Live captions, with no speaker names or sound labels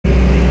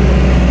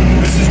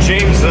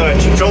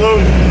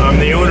Chinchiolo. I'm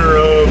the owner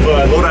of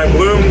Lodi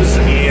Blooms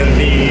and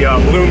the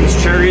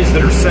Blooms Cherries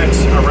that are sent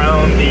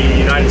around the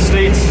United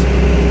States.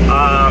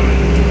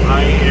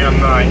 I am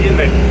in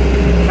the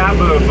cab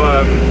of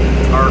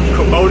our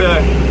Kubota,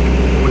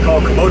 what we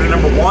call Kubota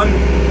number 1.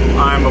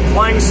 I'm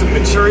applying some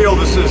material.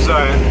 This is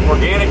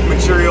organic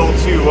material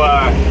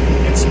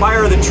to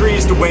inspire the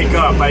trees to wake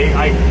up.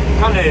 I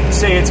kind of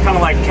say it's kind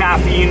of like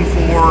caffeine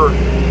for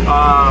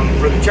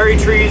the cherry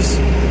trees.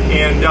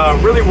 And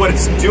really, what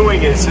it's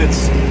doing is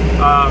it's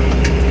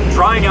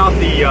drying out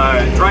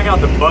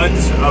the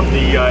buds of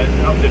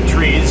the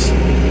trees,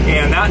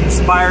 and that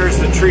inspires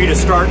the tree to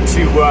start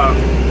to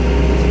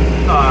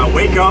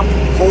wake up,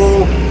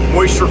 pull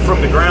moisture from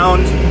the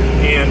ground,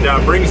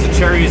 and brings the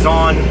cherries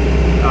on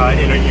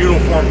in a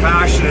uniform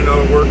fashion. In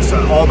other words,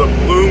 all the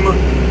bloom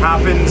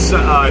happens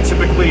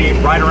typically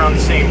right around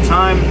the same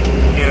time,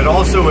 and it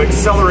also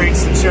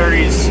accelerates the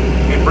cherries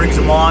and brings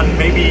them on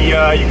maybe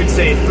you could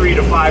say 3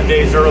 to 5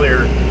 days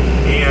earlier.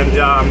 And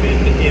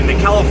in the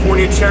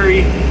California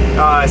cherry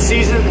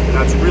season,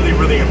 that's really,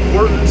 really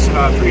important.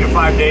 3 to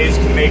 5 days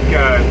can make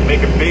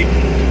a big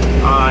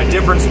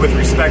difference with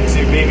respect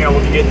to being able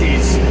to get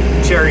these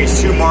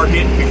cherries to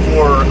market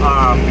before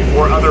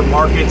other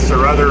markets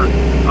or other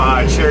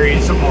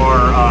cherries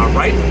are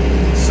ripe.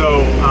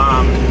 So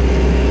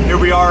here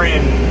we are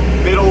in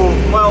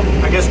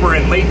I guess we're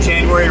in late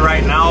January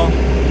right now.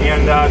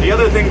 And the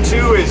other thing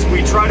too is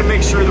we try to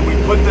make sure that we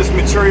put this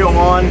material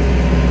on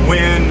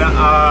when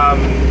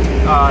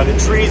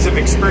the trees have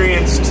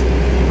experienced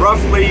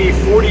roughly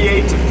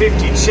 48 to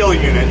 50 chill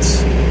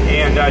units.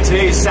 And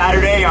today is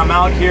Saturday. I'm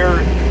out here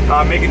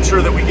making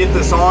sure that we get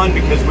this on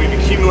because we've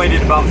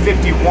accumulated about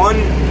 51.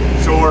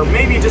 So we're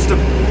maybe just a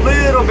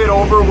little bit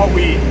over what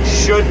we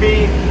should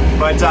be,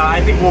 but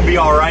I think we'll be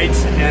all right.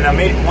 And I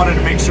wanted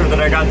to make sure that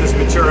I got this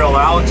material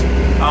out.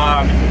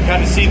 You can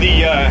kind of see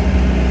the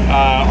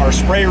our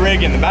spray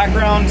rig in the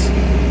background,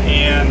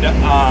 and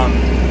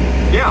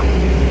yeah.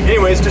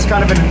 Anyways, just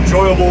kind of an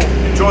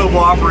enjoyable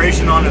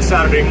operation on a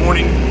Saturday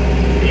morning,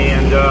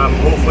 and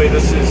hopefully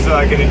this is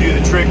going to do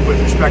the trick with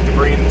respect to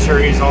bringing the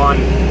cherries on,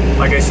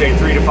 like I say,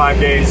 3 to 5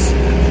 days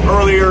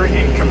earlier,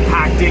 and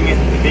compacting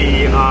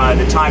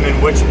the time in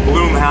which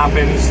bloom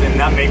happens, and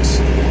that makes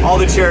all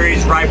the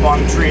cherries ripe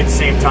on the tree at the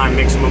same time,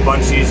 makes them a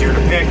bunch easier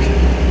to pick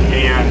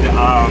and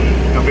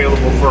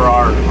available for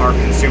our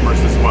consumers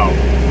as well.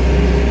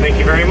 Thank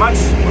you very much.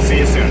 We'll see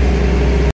you soon.